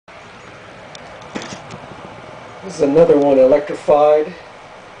This is another one, Electrified.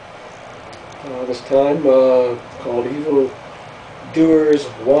 This time called Evil Doers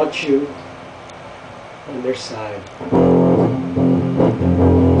Want You on Their Side.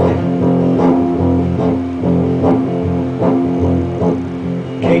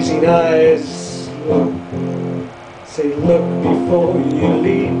 Gazing eyes look, say look before you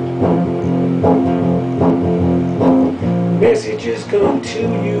leap. Messages come to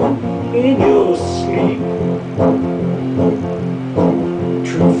you in your sleep.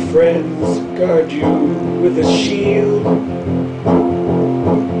 True friends guard you with a shield.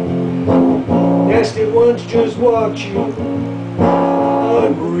 Nasty ones just watch you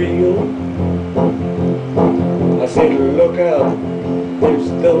unreal. I said look out, there's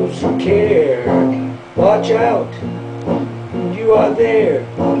those who care. Watch out, you are there.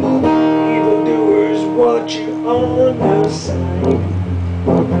 Evildoers want you on their side.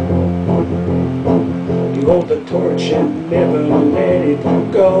 You hold the torch and never let it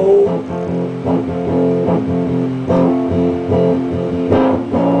go.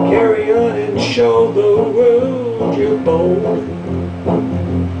 Carry on and show the world you're bold.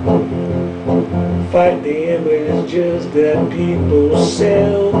 Fight the images that people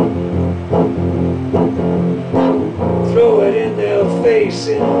sell. Throw it in their face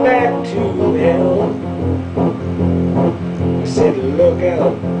and back to hell. I said look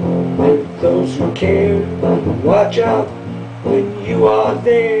out, there's those who care. Watch out when you are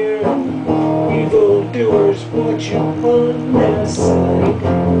there. Evildoers want you on their side.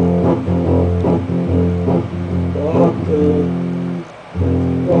 Walk the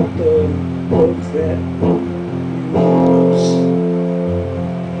roads that will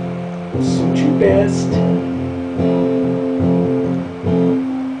suit you best.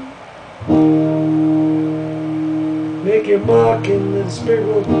 Make your mark and the Spirit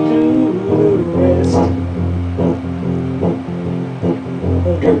will do the rest.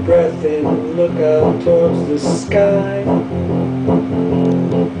 Hold your breath and look out towards the sky.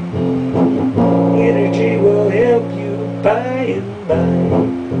 Energy will help you by and by.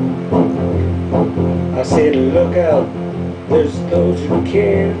 I said look out, there's those who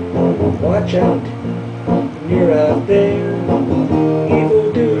care. Watch out, you're out there.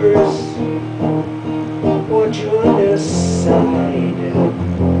 Evildoers want you on their side.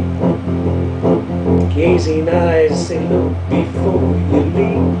 Gazing eyes say look before you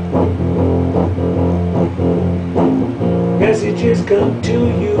leap. Messages come to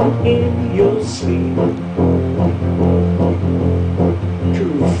you in your sleep.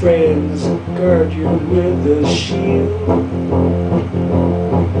 True friends guard you with a shield.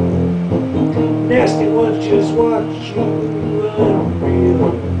 Nasty ones just watch you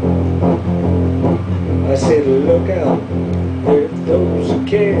unreal. I said look out, there's those who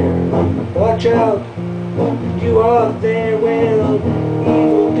care. Watch out, you are there. Well,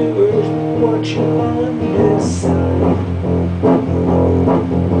 evildoers want you on their side.